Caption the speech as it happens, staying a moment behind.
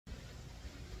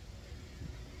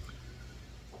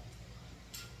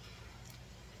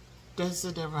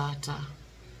Desiderata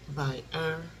by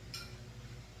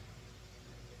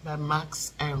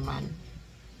Max Ehrmann.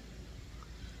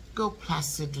 Go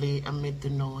placidly amid the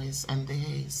noise and the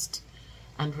haste,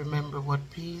 and remember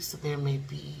what peace there may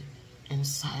be in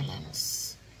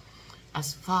silence.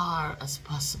 As far as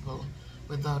possible,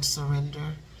 without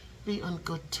surrender, be on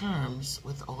good terms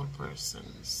with all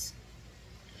persons.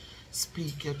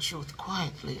 Speak your truth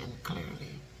quietly and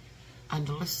clearly, and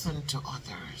listen to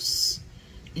others,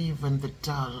 even the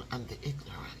dull and the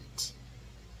ignorant.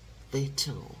 They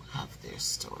too have their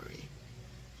story.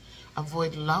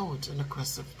 Avoid loud and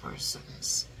aggressive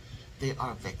persons. They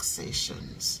are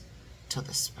vexations to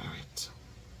the spirit.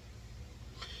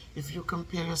 If you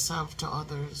compare yourself to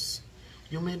others,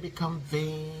 you may become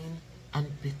vain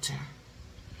and bitter.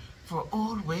 For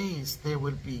always there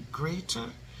will be greater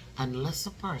and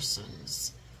lesser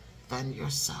persons than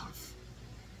yourself.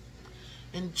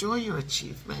 Enjoy your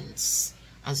achievements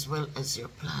as well as your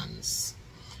plans.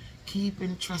 Keep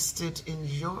interested in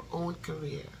your own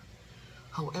career.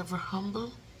 However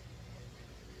humble,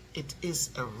 it is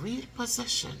a real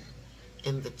possession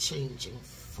in the changing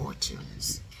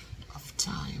fortunes of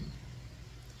time.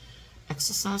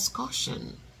 Exercise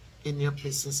caution in your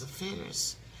business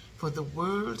affairs, for the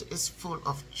world is full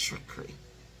of trickery.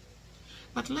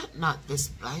 But let not this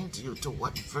blind you to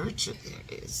what virtue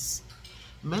there is.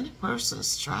 Many persons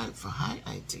strive for high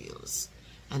ideals,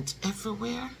 and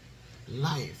everywhere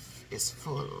life is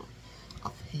full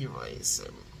of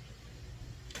heroism.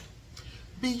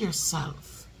 Be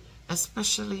yourself,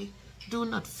 especially do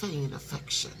not feign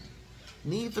affection,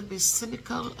 neither be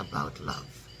cynical about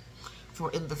love.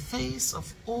 For in the face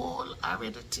of all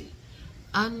aridity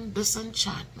and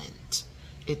disenchantment,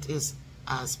 it is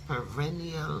as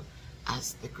perennial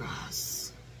as the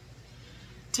grass.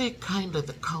 Take kindly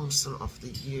the counsel of the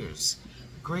years,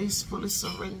 gracefully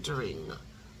surrendering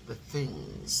the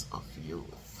things of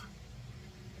youth.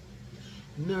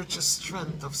 Nurture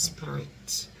strength of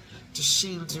spirit to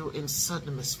shield you in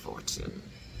sudden misfortune.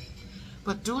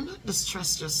 But do not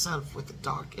distress yourself with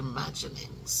dark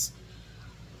imaginings.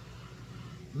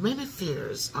 Many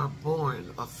fears are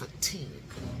born of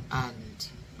fatigue and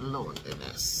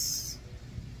loneliness.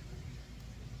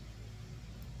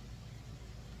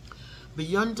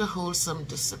 Beyond a wholesome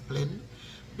discipline,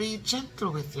 be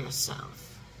gentle with yourself.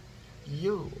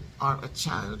 You are a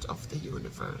child of the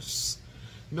universe,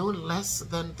 no less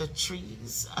than the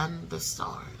trees and the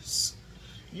stars.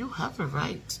 You have a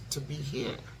right to be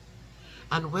here,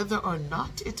 and whether or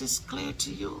not it is clear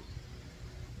to you,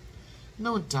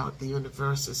 no doubt the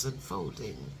universe is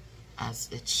unfolding as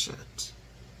it should.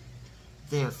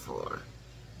 Therefore,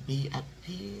 be at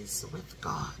peace with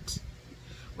God.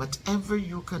 Whatever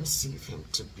you conceive him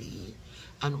to be,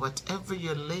 and whatever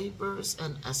your labors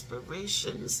and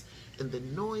aspirations in the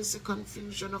noisy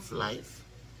confusion of life,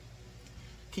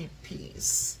 keep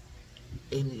peace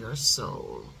in your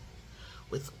soul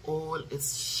with all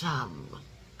its sham,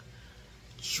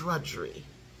 drudgery,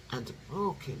 and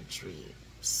broken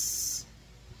dreams.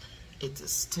 It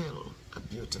is still a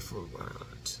beautiful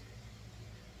world.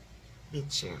 Be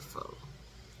cheerful.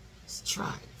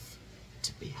 Strive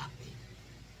to be happy.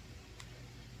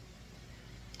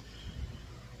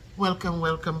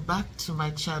 Welcome back to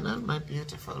my channel, my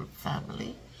beautiful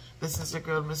family. This is your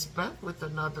girl, Miss Bev, with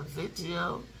another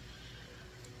video.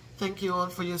 Thank you all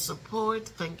for your support.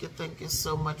 Thank you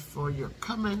so much for your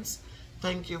comments.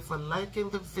 Thank you for liking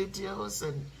the videos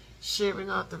and sharing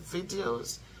out the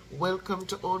videos. Welcome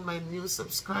to all my new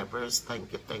subscribers.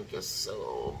 Thank you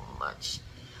so much.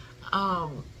 I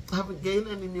haven't gained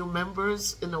any new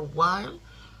members in a while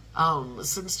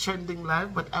since Trending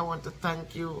Live, but I want to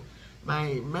thank you,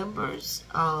 my members.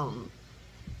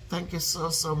 Thank you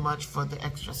so much for the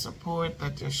extra support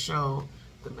that you show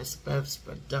the BEV'S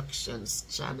Productions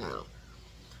channel.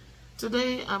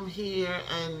 Today I'm here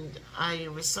and I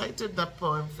recited that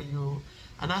poem for you,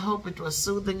 and I hope it was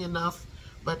soothing enough,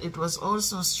 but it was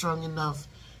also strong enough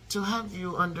to have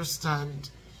you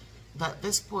understand that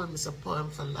this poem is a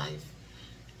poem for life.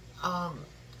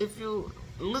 If you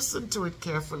listen to it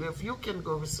carefully, if you can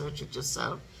go research it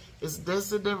yourself, it's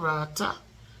Desiderata,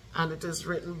 and it is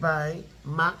written by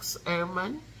Max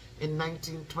Ehrmann in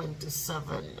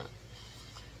 1927.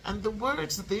 And the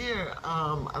words there,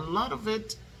 a lot of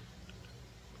it,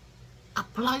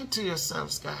 apply to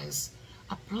yourselves, guys.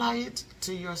 Apply it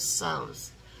to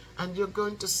yourselves, and you're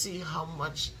going to see how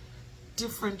much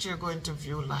different you're going to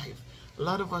view life. A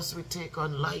lot of us, we take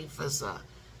on life as a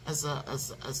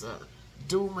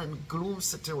doom and gloom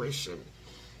situation.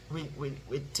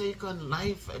 We take on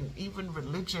life and even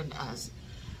religion as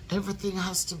everything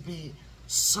has to be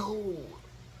so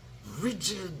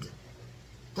rigid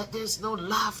that there's no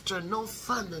laughter, no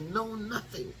fun, and no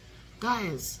nothing.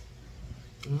 Guys,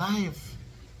 life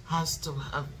has to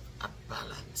have a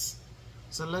balance.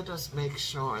 So let us make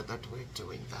sure that we're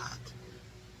doing that.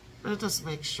 Let us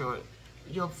make sure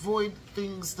you avoid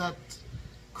things that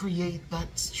create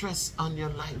that stress on your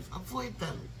life. Avoid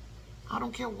them. I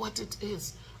don't care what it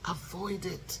is. Avoid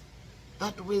it.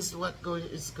 That is what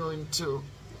is going to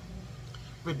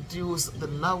reduce the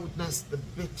loudness, the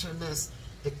bitterness,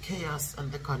 the chaos,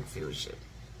 and the confusion.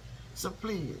 So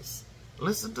please,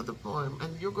 listen to the poem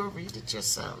and you go read it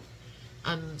yourself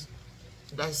and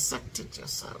dissect it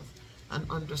yourself and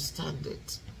understand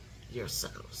it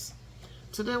yourselves.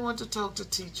 Today I want to talk to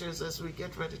teachers as we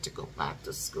get ready to go back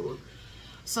to school.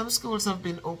 Some schools have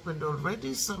been opened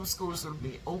already. Some schools will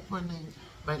be opening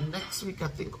by next week. I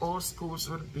think all schools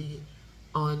will be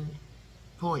on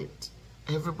point.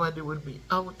 Everybody will be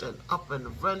out and up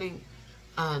and running.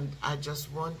 And I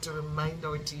just want to remind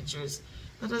our teachers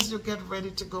that as you get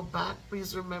ready to go back,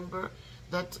 please remember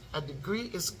that a degree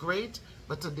is great,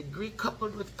 but a degree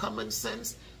coupled with common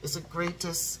sense is the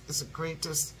greatest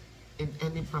in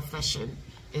any profession,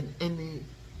 in any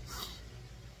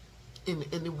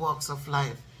walks of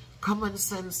life. Common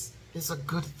sense is a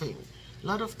good thing. A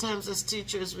lot of times as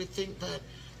teachers we think that,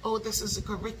 oh, this is a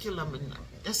curriculum and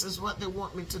this is what they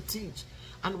want me to teach.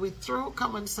 And we throw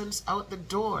common sense out the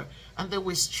door and then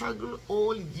we struggle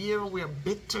all year. We're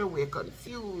bitter, we're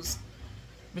confused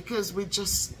because we're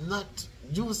just not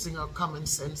using our common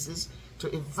senses to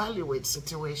evaluate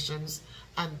situations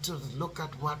and to look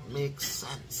at what makes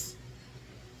sense.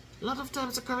 A lot of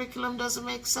times the curriculum doesn't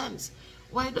make sense.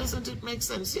 Why doesn't it make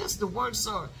sense? Yes, the words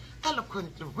are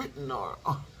eloquently written or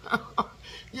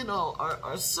you know,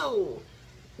 are so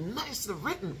nicely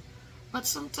written, but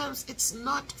sometimes it's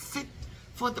not fit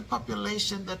for the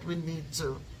population that we need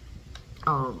to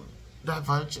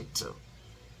divulge it to.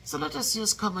 So let us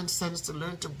use common sense to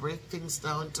learn to break things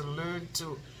down, to learn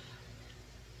to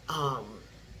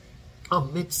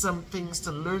omit some things,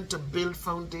 to learn to build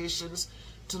foundations,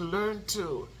 to learn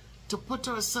to put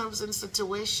ourselves in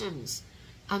situations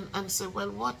and say,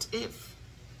 well, what if?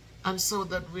 And so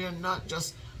that we are not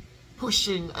just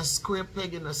pushing a square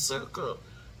peg in a circle,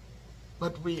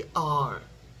 but we are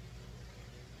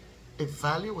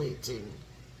evaluating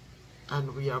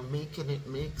and we are making it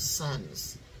make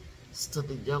sense to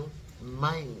the young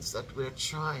minds that we're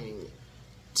trying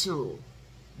to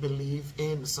believe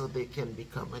in so they can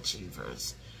become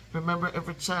achievers. Remember,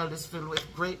 every child is filled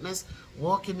with greatness.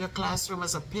 Walk in your classroom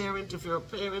as a parent. If you're a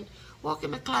parent, walk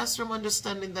in the classroom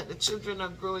understanding that the children are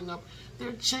growing up.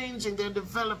 They're changing, they're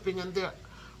developing, and there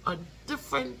are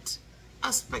different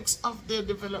aspects of their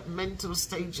developmental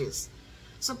stages.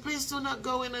 So please do not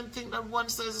go in and think that one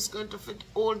size is going to fit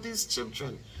all these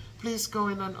children. Please go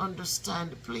in and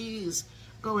understand. Please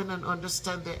go in and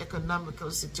understand their economical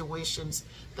situations.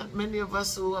 That many of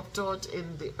us who have taught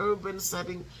in the urban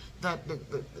setting, that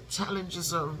the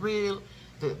challenges are real,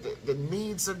 the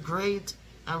needs are great,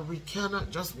 and we cannot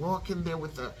just walk in there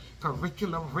with a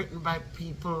curriculum written by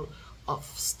people of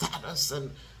status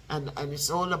and it's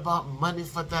all about money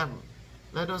for them.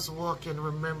 Let us walk and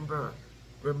remember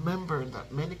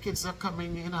that many kids are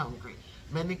coming in hungry.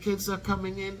 Many kids are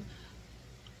coming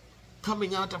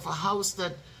out of a house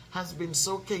that has been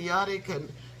so chaotic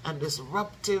and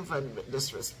disruptive and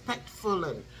disrespectful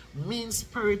and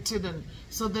mean-spirited, and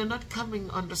so they're not coming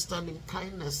understanding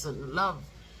kindness and love.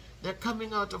 They're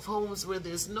coming out of homes where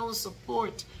there's no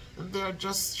support and they're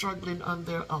just struggling on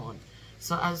their own.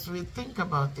 So as we think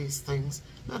about these things,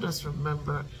 let us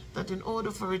remember that in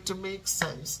order for it to make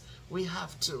sense, we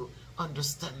have to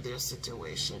understand their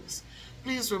situations.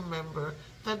 Please remember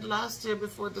that last year,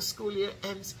 before the school year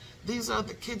ends, these are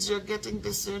the kids you're getting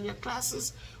this year in your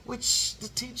classes, which the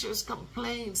teachers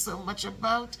complain so much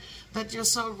about, that you're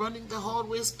so running the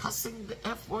hallways, cussing the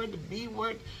F word, the B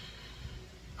word.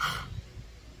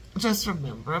 Just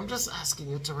remember, I'm just asking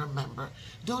you to remember,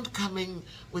 don't come in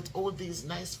with all these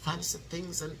nice fancy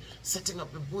things and setting up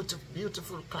a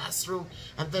beautiful classroom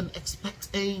and then expect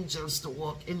angels to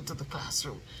walk into the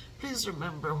classroom. Please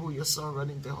remember who you saw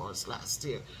running the halls last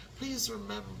year. Please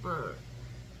remember.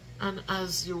 And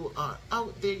as you are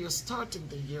out there, you're starting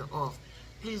the year off,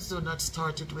 please do not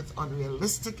start it with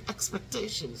unrealistic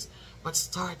expectations, but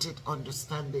start it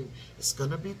understanding it's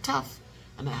going to be tough.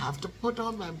 And I have to put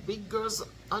on my big girl's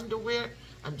underwear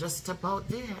and just step out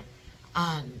there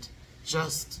and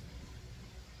just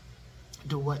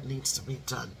do what needs to be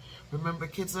done. Remember,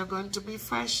 kids are going to be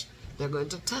fresh. They're going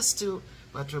to test you.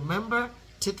 But remember,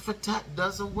 tit for tat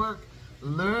doesn't work.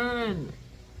 Learn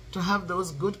to have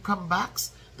those good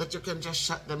comebacks, that you can just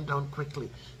shut them down quickly.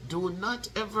 Do not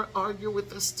ever argue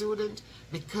with a student,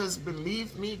 because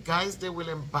believe me, guys, they will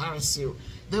embarrass you.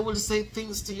 They will say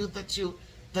things to you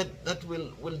that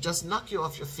will just knock you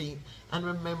off your feet. And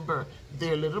remember,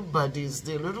 their little buddies,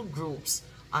 their little groups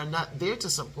are not there to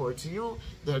support you.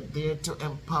 They're there to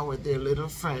empower their little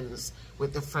friends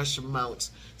with the fresh mouths.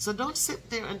 So don't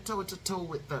sit there and toe to toe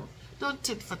with them. Don't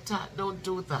tit for tat. Don't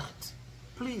do that.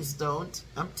 Please don't.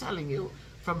 I'm telling you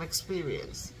from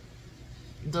experience.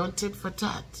 Don't tit for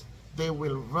tat. They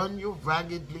will run you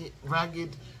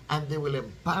ragged, and they will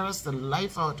embarrass the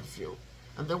life out of you.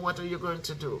 And then what are you going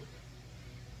to do?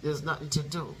 There's nothing to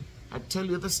do. I tell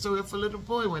you the story of a little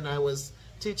boy when I was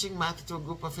teaching math to a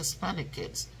group of Hispanic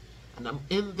kids. And I'm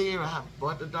in there, I have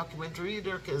bought a document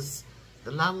reader because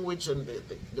the language and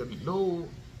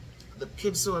the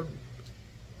kids who are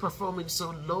performing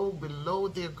so low, below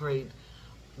their grade,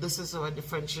 this is how I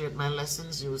differentiate my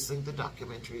lessons using the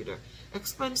document reader.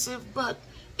 Expensive, but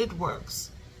it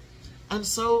works. And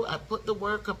so I put the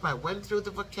work up, I went through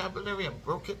the vocabulary, I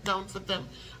broke it down for them,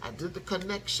 I did the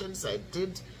connections, I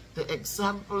did the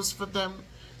examples for them,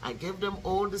 I gave them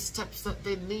all the steps that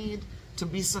they need to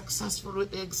be successful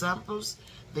with the examples.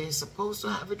 They're supposed to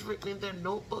have it written in their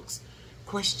notebooks.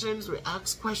 Questions, we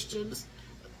ask questions,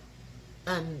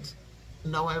 and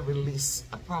now I release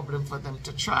a problem for them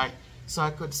to try so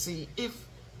I could see if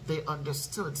they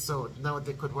understood, so now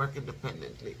they could work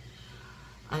independently.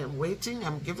 I am waiting,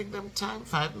 I'm giving them time,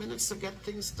 5 minutes to get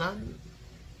things done.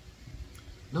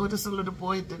 Notice a little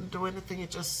boy didn't do anything, he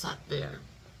just sat there.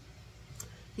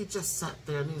 He just sat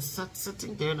there, and he's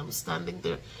sitting there, and I'm standing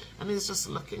there, and he's just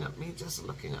looking at me,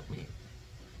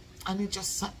 And he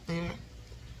just sat there.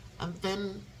 And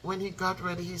then when he got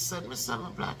ready, he said, "Miss,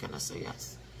 I'm black." And I said,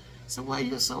 "Yes." So why are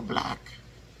you so black?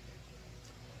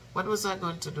 What was I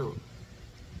going to do?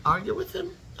 Argue with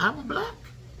him? I'm black.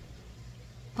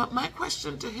 But my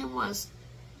question to him was,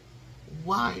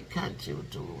 why can't you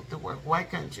do the work? Why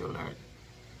can't you learn?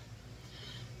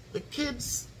 The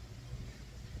kids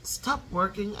stopped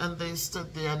working and they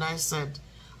stood there, and I said,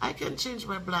 "I can change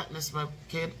my blackness, my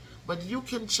kid, but you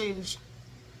can change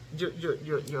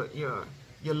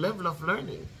your level of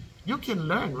learning. You can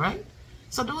learn, right?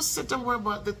 So don't sit and worry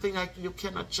about the thing you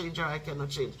cannot change or I cannot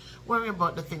change. Worry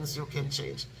about the things you can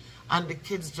change." And the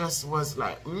kids just was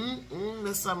like,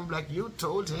 Miss, I'm like, you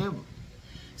told him.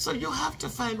 So you have to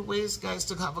find ways, guys,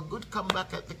 to have a good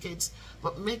comeback at the kids,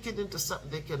 but make it into something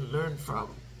they can learn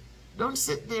from. Don't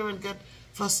sit there and get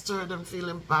flustered and feel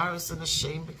embarrassed and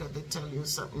ashamed because they tell you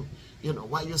something,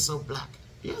 why you're so black.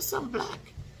 Yes, I'm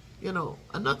black.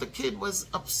 Another kid was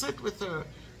upset with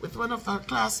one of her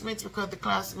classmates because the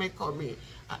classmate called me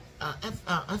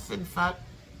effing fat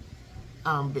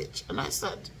bitch. And I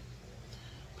said,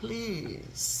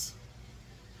 please,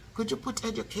 could you put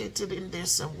educated in there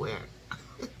somewhere?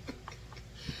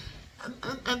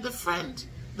 and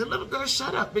the little girl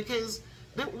shut up because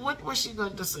what was she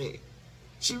going to say?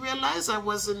 She realized I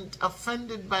wasn't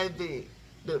offended by the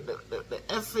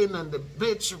effing and the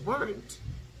bitch word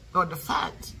or the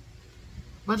fat.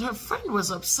 But her friend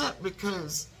was upset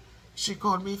because she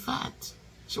called me fat.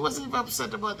 She wasn't even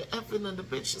upset about the effing and the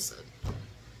bitch, she said.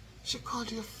 She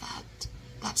called you fat.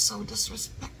 That's so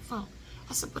disrespectful.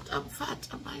 I said, but I'm fat,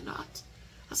 am I not?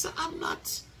 I said, I'm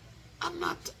not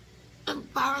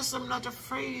embarrassed, I'm not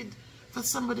afraid for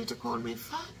somebody to call me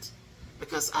fat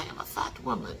because I am a fat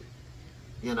woman.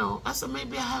 I said,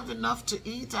 maybe I have enough to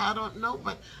eat, I don't know,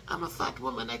 but I'm a fat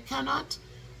woman. I cannot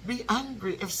be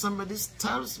angry if somebody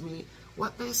tells me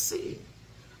what they see.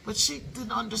 But she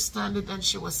didn't understand it and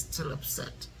she was still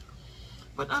upset.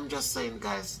 But I'm just saying,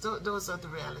 guys, those are the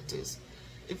realities.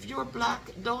 If you're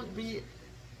black, don't be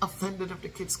offended if the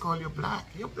kids call you black.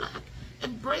 You're black.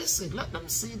 Embrace it. Let them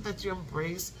see that you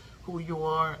embrace who you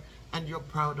are and you're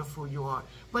proud of who you are.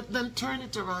 But then turn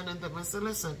it around and them and say,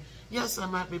 listen, yes, I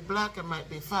might be black, I might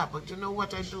be fat, but you know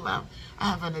what I do have? I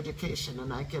have an education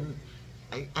and I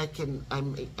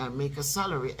make a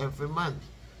salary every month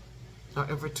or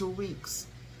every 2 weeks.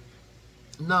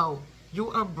 Now,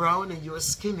 you are brown and you are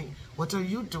skinny. What are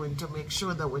you doing to make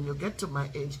sure that when you get to my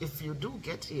age, if you do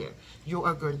get here, you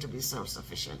are going to be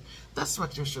self-sufficient? That's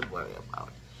what you should worry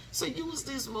about. So use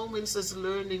these moments as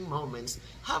learning moments.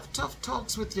 Have tough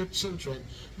talks with your children.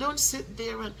 Don't sit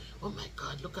there and, oh my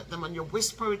God, look at them, and you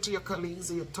whisper it to your colleagues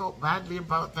and you talk badly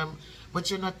about them, but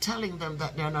you're not telling them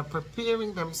that they're not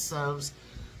preparing themselves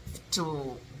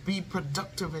to be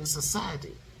productive in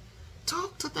society.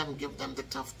 Talk to them, give them the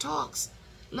tough talks.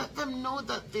 Let them know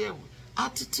that their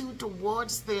attitude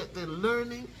towards their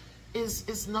learning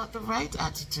is not the right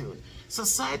attitude.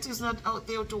 Society is not out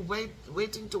there to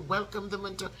waiting to welcome them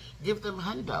and to give them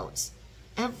handouts.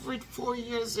 Every 4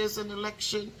 years there's an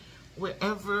election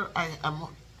wherever. I am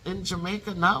in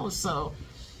Jamaica now, so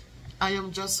I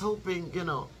am just hoping, you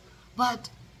know. But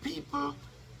people,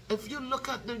 if you look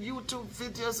at the YouTube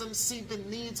videos and see the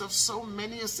needs of so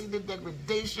many, you see the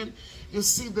degradation, you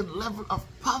see the level of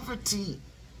poverty,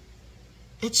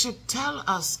 it should tell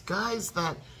us, guys,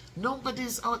 that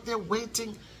nobody's out there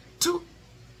waiting to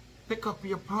pick up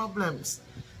your problems.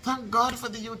 Thank God for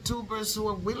the YouTubers who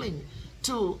are willing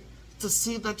to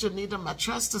see that you need a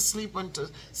mattress to sleep on, to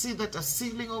see that a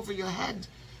ceiling over your head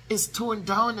is torn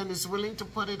down and is willing to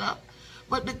put it up.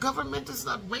 But the government is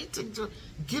not waiting to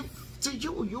give to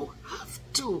you. You have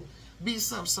to be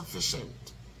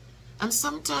self-sufficient. And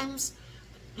sometimes,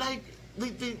 like the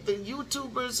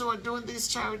YouTubers who are doing these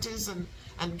charities and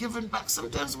giving back,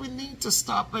 sometimes we need to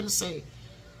stop and say,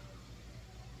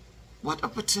 what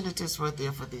opportunities were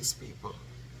there for these people?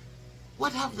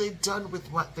 What have they done with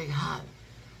what they had?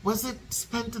 Was it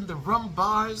spent in the rum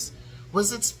bars?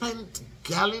 Was it spent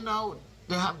galling out?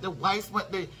 They have the wife,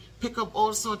 but they pick up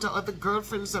all sorts of other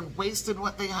girlfriends and wasted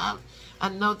what they have,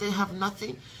 and now they have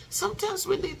nothing. Sometimes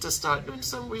we need to start doing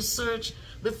some research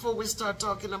before we start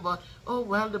talking about, oh,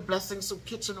 well, the Blessings Soup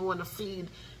Kitchen, we want to feed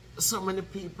so many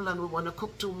people and we want to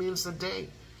cook 2 meals a day.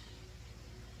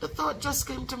 The thought just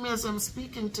came to me as I'm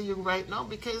speaking to you right now,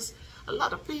 because a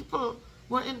lot of people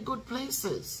were in good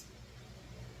places.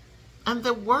 And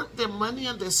they worked their money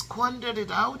and they squandered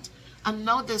it out. And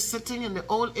now they're sitting in the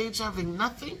old age having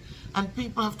nothing. And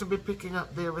people have to be picking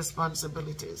up their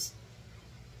responsibilities.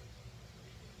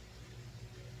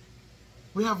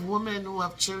 We have women who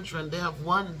have children. They have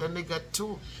 1, then they got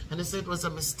 2. And they say it was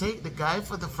a mistake. The guy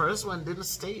for the first one didn't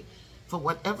stay. For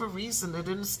whatever reason, they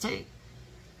didn't stay.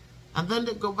 And then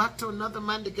they go back to another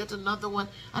man to get another one.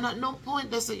 And at no point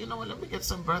they say, you know what, let me get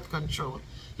some birth control.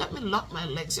 Let me lock my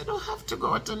legs. You don't have to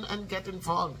go out and get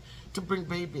involved to bring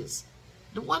babies.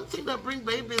 The one thing that brings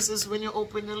babies is when you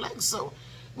open your legs. So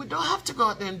we don't have to go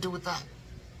out there and do that.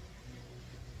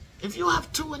 If you have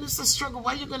 2 and it's a struggle,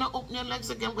 why are you going to open your legs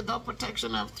again without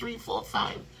protection of 3, 4,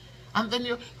 5? And then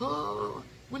you're, oh,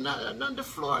 we're not on the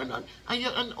floor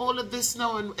and all of this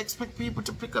now, and expect people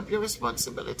to pick up your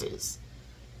responsibilities.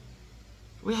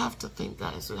 We have to think,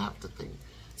 guys. We have to think.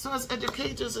 So as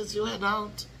educators, as you head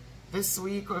out this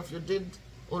week, or if you did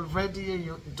already and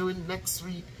you're doing next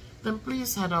week, then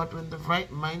please head out with the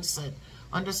right mindset,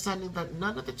 understanding that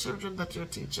none of the children that you're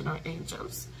teaching are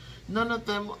angels. None of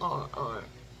them are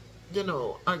you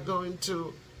know, are going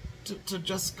to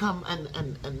just come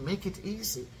and make it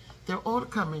easy. They're all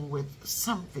coming with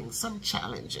something, some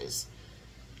challenges.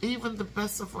 Even the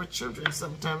best of our children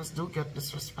sometimes do get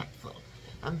disrespectful.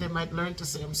 And they might learn to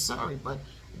say, I'm sorry, but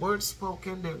words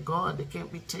spoken, they're gone. They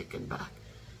can't be taken back.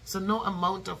 So no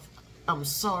amount of, I'm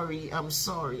sorry, I'm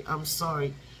sorry, I'm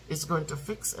sorry, is going to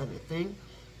fix anything.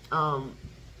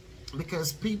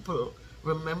 Because people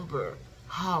remember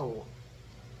how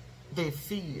they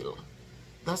feel.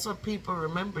 That's what people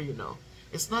remember, you know.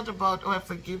 It's not about, oh, I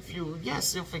forgive you.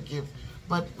 Yes, you forgive.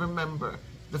 But remember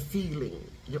the feeling.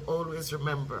 You always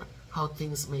remember how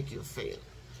things make you feel.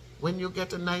 When you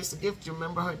get a nice gift, you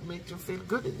remember how it makes you feel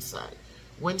good inside.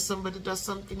 When somebody does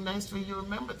something nice for you,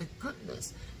 remember the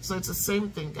goodness. So it's the same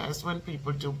thing, guys. When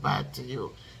people do bad to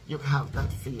you, you have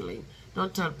that feeling.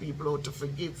 Don't tell people, oh, to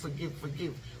forgive, forgive,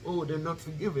 forgive. Oh, they're not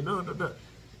forgiving. No, no, no.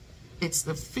 It's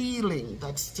the feeling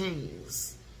that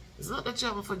stays. It's not that you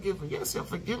haven't forgiven. Yes, you're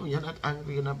forgiven. You're not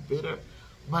angry, you're not bitter.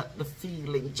 But the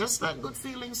feeling, just like good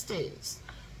feeling stays.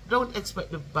 Don't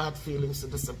expect the bad feelings to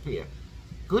disappear.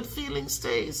 Good feelings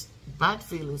stays, bad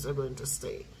feelings are going to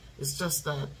stay. It's just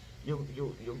that you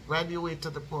graduate to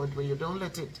the point where you don't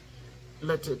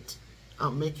let it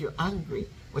make you angry,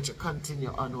 but you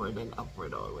continue onward and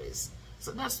upward always.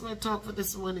 So that's my talk for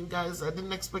this morning, guys. I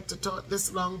didn't expect to talk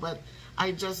this long, but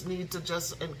I just need to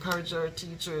just encourage our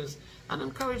teachers and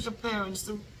encourage the parents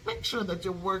to make sure that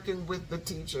you're working with the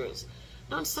teachers.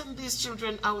 Don't send these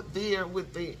children out there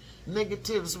with the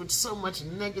negatives, with so much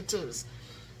negatives.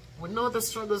 We know the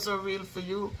struggles are real for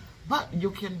you, but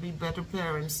you can be better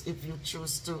parents if you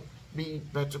choose to be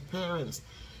better parents.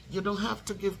 You don't have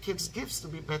to give kids gifts to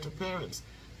be better parents.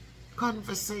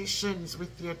 Conversations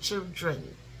with your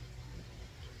children.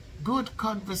 Good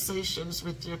conversations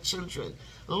with your children.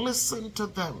 Listen to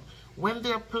them. When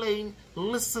they're playing,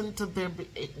 listen to their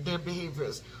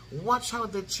behaviors. Watch how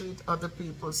they treat other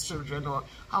people's children or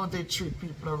how they treat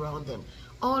people around them.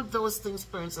 All those things,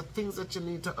 parents, are things that you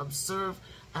need to observe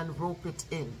and rope it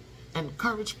in.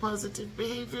 Encourage positive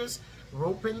behaviors,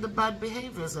 rope in the bad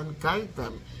behaviors and guide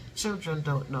them. Children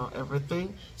don't know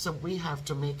everything, so we have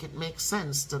to make it make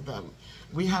sense to them.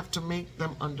 We have to make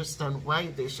them understand why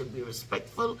they should be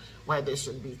respectful, why they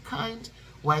should be kind,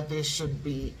 why they should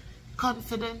be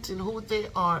confident in who they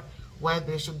are, why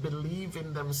they should believe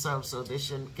in themselves so they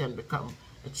can become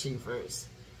achievers.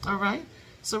 All right?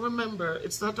 So remember,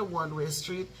 it's not a one-way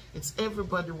street. It's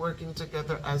everybody working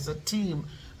together as a team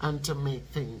and to make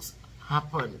things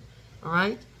happen. All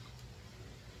right?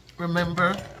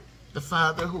 Remember the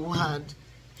father who had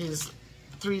his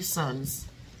 3 sons,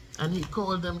 and he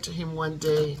called them to him one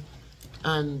day,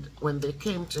 and when they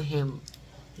came to him,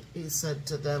 he said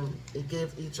to them, he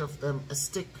gave each of them a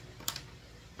stick,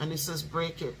 and he says,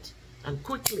 break it. And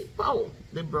quickly, pow,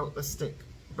 they broke the stick.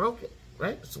 Broke it,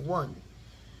 right? It's one.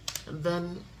 And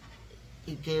then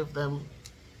he gave them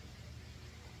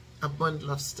a bundle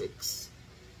of sticks.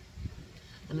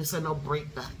 And he said, now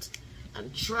break that.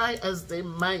 And try as they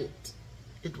might,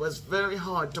 it was very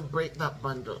hard to break that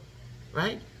bundle,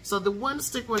 right? So the one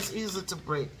stick was easy to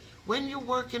break. When you're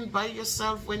working by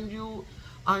yourself, when you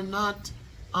are not,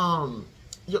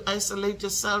 you isolate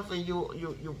yourself and you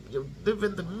live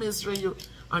in the misery, you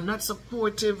are not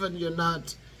supportive, and you're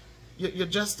not, you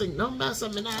just think, no, master,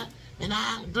 me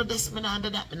not do this, me not do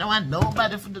that, me don't want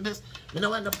nobody to do this, me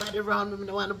don't want nobody around me, me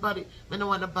don't want nobody, me don't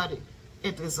want nobody.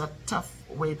 It is a tough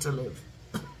way to live.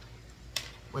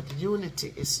 But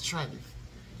unity is strength.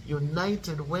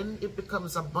 United, when it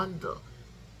becomes a bundle,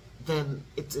 then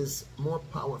it is more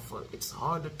powerful. It's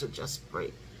harder to just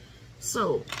break.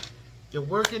 So, you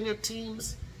work in your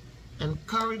teams,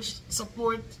 encourage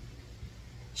support,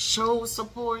 show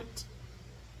support,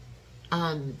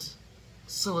 and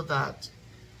so that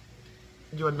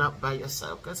you're not by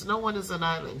yourself. Because no one is an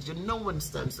island. No one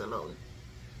stands alone.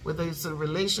 Whether it's a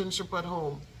relationship at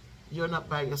home, you're not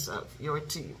by yourself. You're a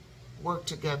team. Work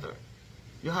together.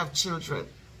 You have children.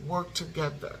 Work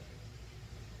together.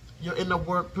 You're in a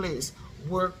workplace.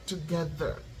 Work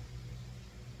together.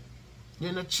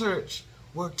 You're in a church.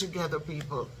 Work together,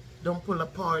 people. Don't pull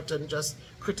apart and just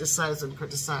criticize and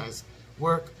criticize.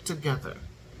 Work together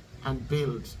and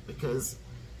build, because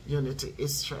unity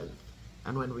is strength.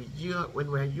 And when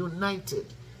we're united,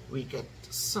 we get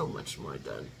so much more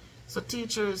done. So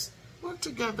teachers, work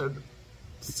together.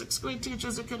 6th grade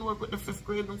teachers, you can work with the 5th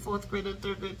grade and 4th grade and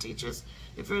 3rd grade teachers.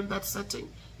 If you're in that setting,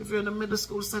 if you're in a middle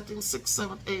school setting, 6th,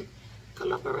 7th, 8th,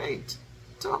 collaborate.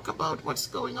 Talk about what's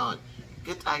going on.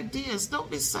 Get ideas.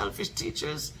 Don't be selfish.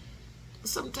 Teachers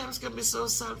sometimes can be so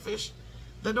selfish.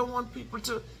 They don't want people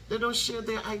to, they don't share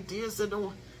their ideas. They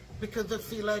don't, because they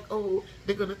feel like, oh,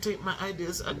 they're going to take my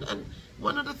ideas. And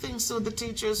one of the things, so the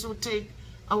teachers who take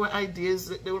our ideas,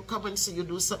 they will come and see you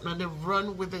do something and they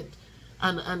run with it.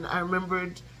 And I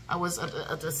remembered I was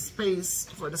at a space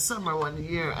for the summer one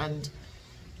year, and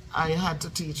I had to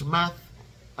teach math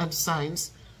and science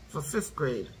for 5th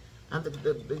grade. And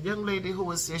the young lady who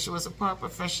was there, she was a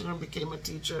paraprofessional, became a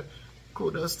teacher.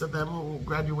 Kudos to them who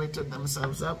graduated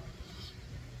themselves up.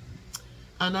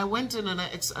 And I went in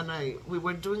and we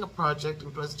were doing a project.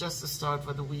 It was just the start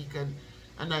for the week,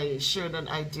 and I shared an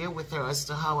idea with her as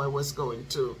to how I was going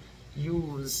to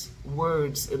use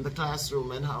words in the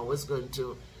classroom and how I was going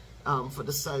to, for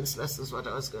the science lessons, what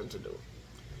I was going to do.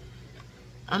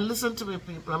 And listen to me,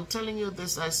 people. I'm telling you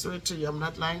this, I swear to you, I'm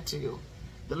not lying to you.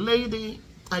 The lady,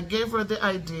 I gave her the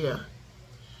idea,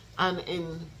 and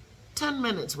in 10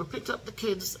 minutes, we picked up the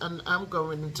kids, and I'm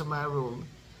going into my room,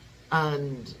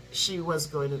 and she was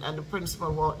going in, and the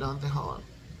principal walked down the hall.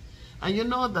 And you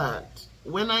know that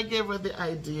when I gave her the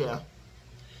idea,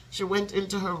 she went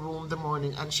into her room the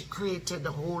morning and she created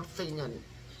the whole thing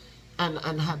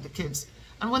and had the kids.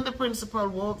 And when the principal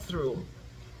walked through,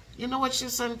 you know what she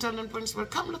said, telling the principal,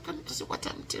 come look and see what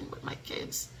I'm doing with my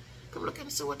kids. Come look and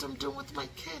see what I'm doing with my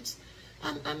kids.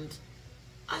 And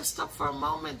I stopped for a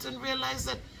moment and realized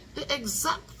that the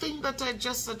exact thing that I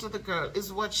just said to the girl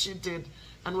is what she did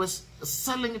and was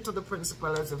selling it to the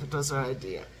principal as if it was her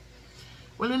idea.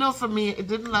 Well, you know, for me, it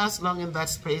didn't last long in that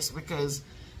space because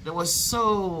there was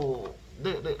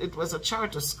it was a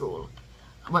charter school,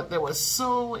 but there was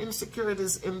so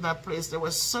insecurities in that place. There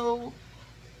were so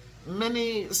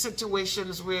many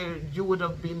situations where you would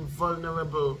have been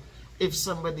vulnerable if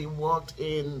somebody walked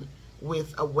in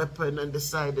with a weapon and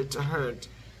decided to hurt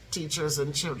teachers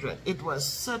and children. It was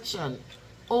such an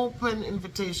open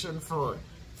invitation for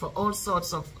all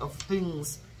sorts of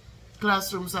things.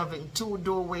 Classrooms having 2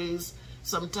 doorways,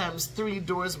 sometimes 3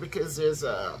 doors, because there's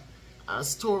a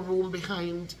storeroom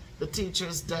behind the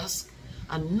teacher's desk,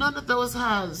 and none of those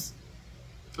has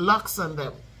locks on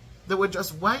them. They were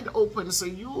just wide open. So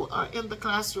you are in the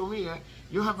classroom here.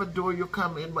 You have a door you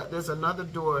come in, but there's another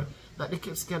door that the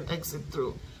kids can exit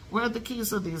through. Where are the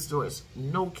keys of these doors?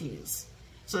 No keys.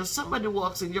 So if somebody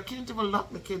walks in, you can't even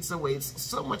lock the kids away. It's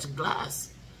so much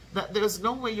glass that there's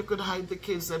no way you could hide the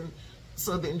kids, and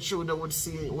so the intruder would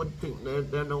think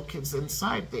there are no kids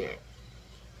inside there.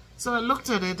 So I looked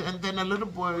at it, and then a little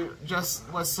boy just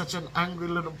was such an angry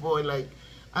little boy, like,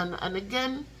 and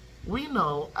again, we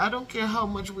know, I don't care how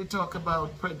much we talk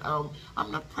about,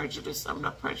 I'm not prejudiced,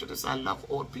 I love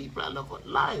old people, I love old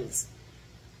lies.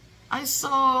 I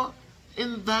saw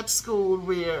in that school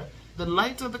where the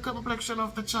lighter the complexion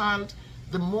of the child,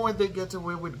 the more they get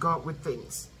away with God with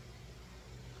things.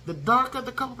 The darker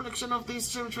the complexion of these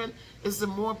children is, the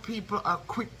more people are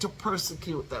quick to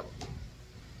persecute them.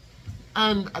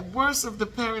 And worse if the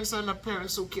parents are not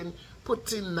parents who can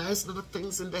put in nice little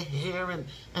things in the hair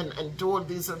and do all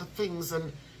these other things.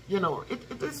 And, you know,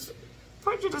 it is,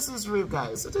 prejudice is real,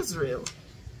 guys. It is real.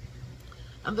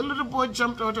 And the little boy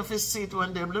jumped out of his seat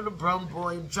one day. A little brown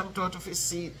boy jumped out of his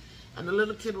seat. And the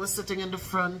little kid was sitting in the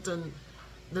front, and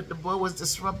the boy was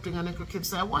disrupting. And the kid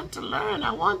said, I want to learn.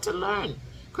 I want to learn.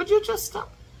 Could you just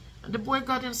stop? And the boy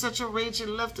got in such a rage, he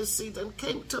left his seat and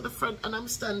came to the front. And I'm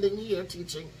standing here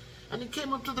teaching. And he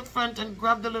came up to the front and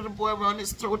grabbed the little boy around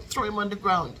his throat, threw him on the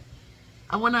ground.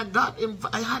 And when I got him,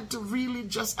 I had to really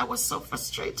I was so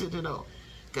frustrated, you know.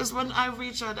 Because when I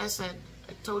reached out, I said,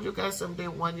 I told you guys from day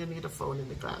one, you need a phone in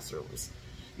the classrooms.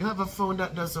 You have a phone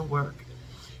that doesn't work.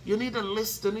 You need a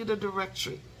list, you need a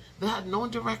directory. They had no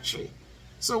directory.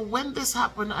 So when this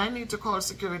happened, I need to call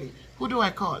security. Who do I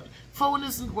call? Phone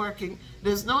isn't working.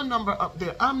 There's no number up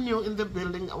there. I'm new in the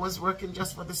building. I was working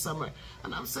just for the summer.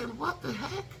 And I'm saying, what the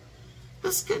heck?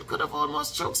 This kid could have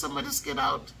almost choked somebody's kid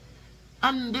out.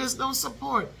 And there's no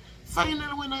support.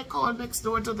 Finally, when I called next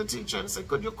door to the teacher and said,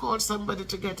 could you call somebody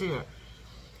to get here?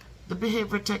 The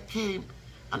behavior tech came.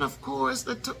 And of course,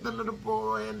 they took the little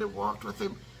boy and they walked with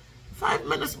him. 5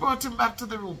 minutes brought him back to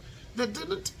the room. They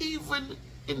didn't even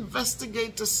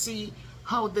investigate to see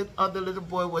how the other little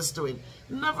boy was doing.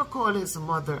 Never called his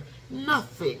mother.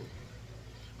 Nothing.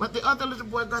 But the other little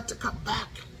boy got to come back.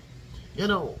 You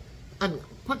know. And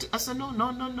I said, no,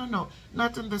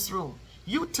 not in this room.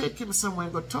 You take him somewhere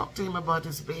and go talk to him about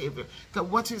his behavior. Because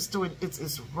what he's doing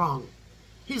is wrong.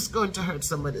 He's going to hurt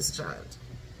somebody's child.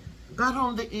 Got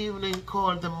home the evening,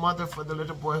 called the mother for the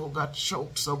little boy who got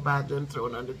choked so bad and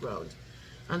thrown on the ground.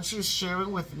 And she's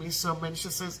sharing with me so many. She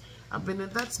says, I've been in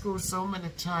that school so many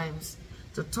times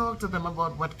to talk to them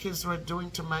about what kids were doing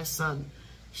to my son.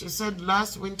 She said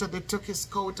last winter they took his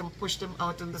coat and pushed him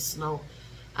out in the snow.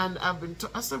 And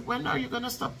I said, when are you going to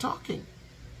stop talking?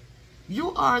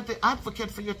 You are the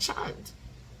advocate for your child.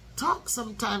 Talk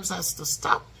sometimes has to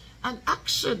stop, and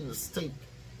actions take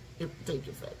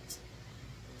effect.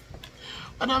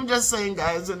 And I'm just saying,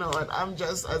 guys, you know what, I'm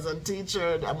just, as a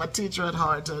teacher, I'm a teacher at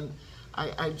heart, and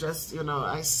I just, you know,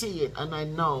 I see it, and I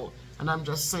know, and I'm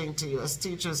just saying to you, as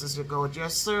teachers as you go, you're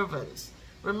servants.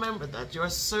 Remember that, you're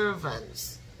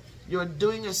servants. You're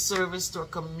doing a service to a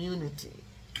community.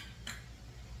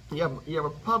 You're a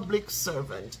public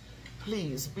servant.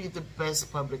 Please be the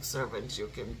best public servant you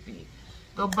can be.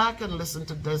 Go back and listen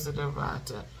to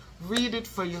Desiderata. Read it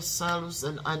for yourselves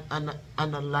and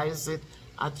analyze it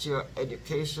at your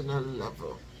educational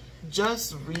level.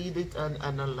 Just read it and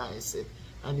analyze it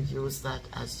and use that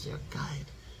as your guide.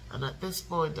 And at this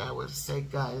point, I will say,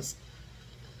 guys,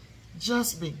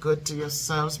 just be good to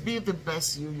yourselves. Be the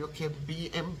best you can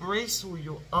be. Embrace who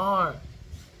you are.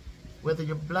 Whether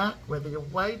you're black, whether you're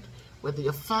white, whether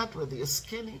you're fat, whether you're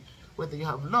skinny, whether you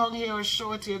have long hair or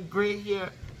short hair, gray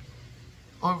hair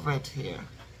or red hair.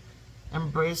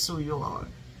 Embrace who you are.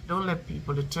 Don't let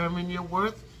people determine your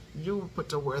worth. You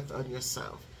put a worth on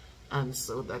yourself. And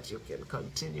so that you can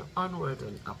continue onward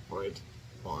and upward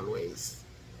always.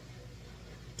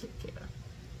 Take care.